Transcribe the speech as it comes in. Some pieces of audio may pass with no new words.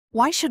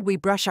Why should we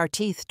brush our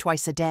teeth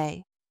twice a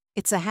day?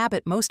 It's a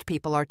habit most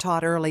people are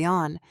taught early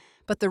on,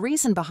 but the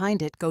reason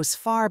behind it goes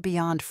far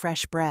beyond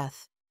fresh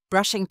breath.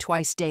 Brushing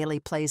twice daily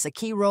plays a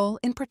key role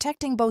in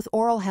protecting both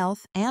oral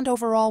health and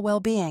overall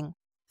well-being.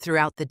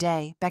 Throughout the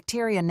day,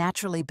 bacteria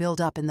naturally build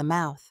up in the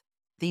mouth.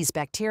 These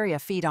bacteria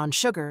feed on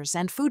sugars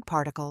and food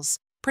particles,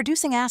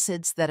 producing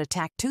acids that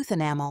attack tooth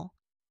enamel.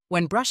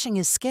 When brushing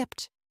is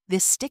skipped,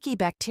 this sticky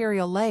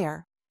bacterial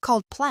layer,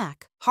 called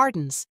plaque,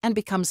 hardens and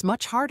becomes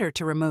much harder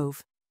to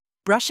remove.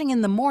 Brushing in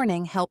the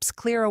morning helps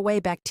clear away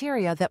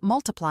bacteria that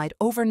multiplied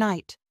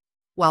overnight,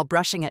 while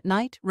brushing at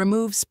night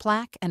removes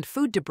plaque and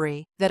food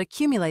debris that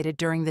accumulated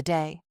during the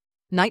day.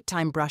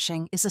 Nighttime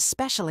brushing is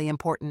especially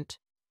important.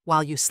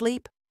 While you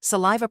sleep,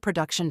 saliva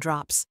production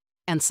drops,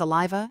 and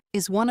saliva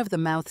is one of the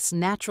mouth's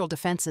natural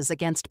defenses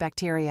against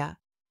bacteria.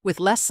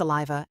 With less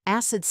saliva,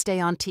 acids stay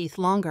on teeth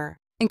longer,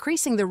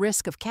 increasing the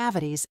risk of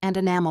cavities and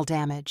enamel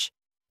damage.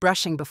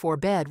 Brushing before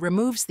bed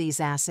removes these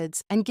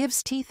acids and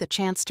gives teeth a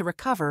chance to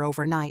recover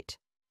overnight.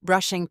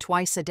 Brushing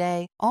twice a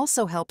day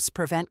also helps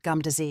prevent gum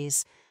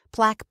disease.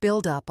 Plaque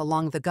buildup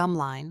along the gum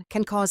line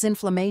can cause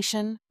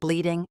inflammation,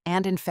 bleeding,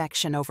 and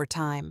infection over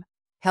time.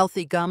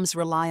 Healthy gums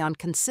rely on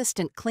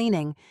consistent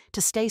cleaning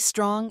to stay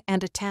strong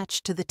and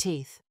attached to the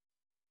teeth.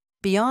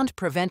 Beyond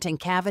preventing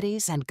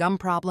cavities and gum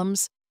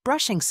problems,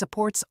 brushing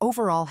supports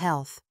overall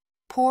health.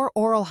 Poor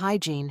oral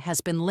hygiene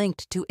has been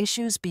linked to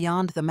issues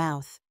beyond the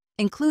mouth,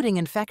 including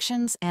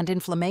infections and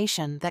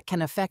inflammation that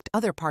can affect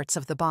other parts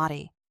of the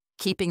body.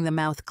 Keeping the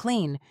mouth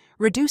clean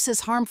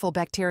reduces harmful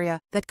bacteria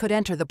that could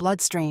enter the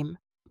bloodstream.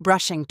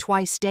 Brushing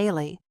twice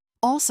daily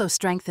also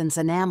strengthens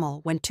enamel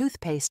when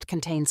toothpaste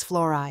contains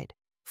fluoride.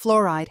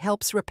 Fluoride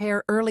helps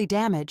repair early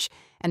damage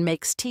and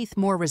makes teeth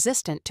more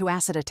resistant to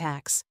acid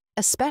attacks,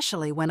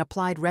 especially when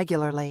applied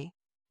regularly.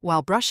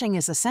 While brushing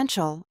is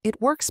essential,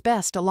 it works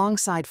best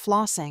alongside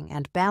flossing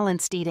and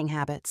balanced eating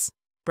habits.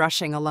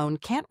 Brushing alone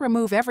can't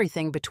remove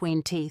everything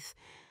between teeth,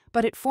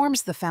 but it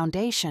forms the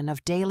foundation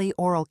of daily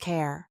oral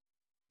care.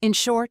 In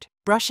short,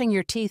 brushing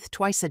your teeth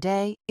twice a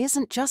day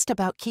isn't just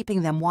about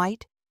keeping them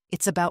white,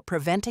 it's about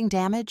preventing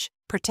damage,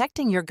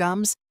 protecting your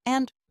gums,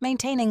 and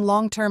maintaining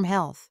long-term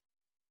health.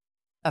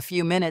 A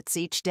few minutes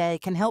each day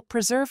can help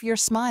preserve your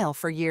smile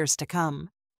for years to come.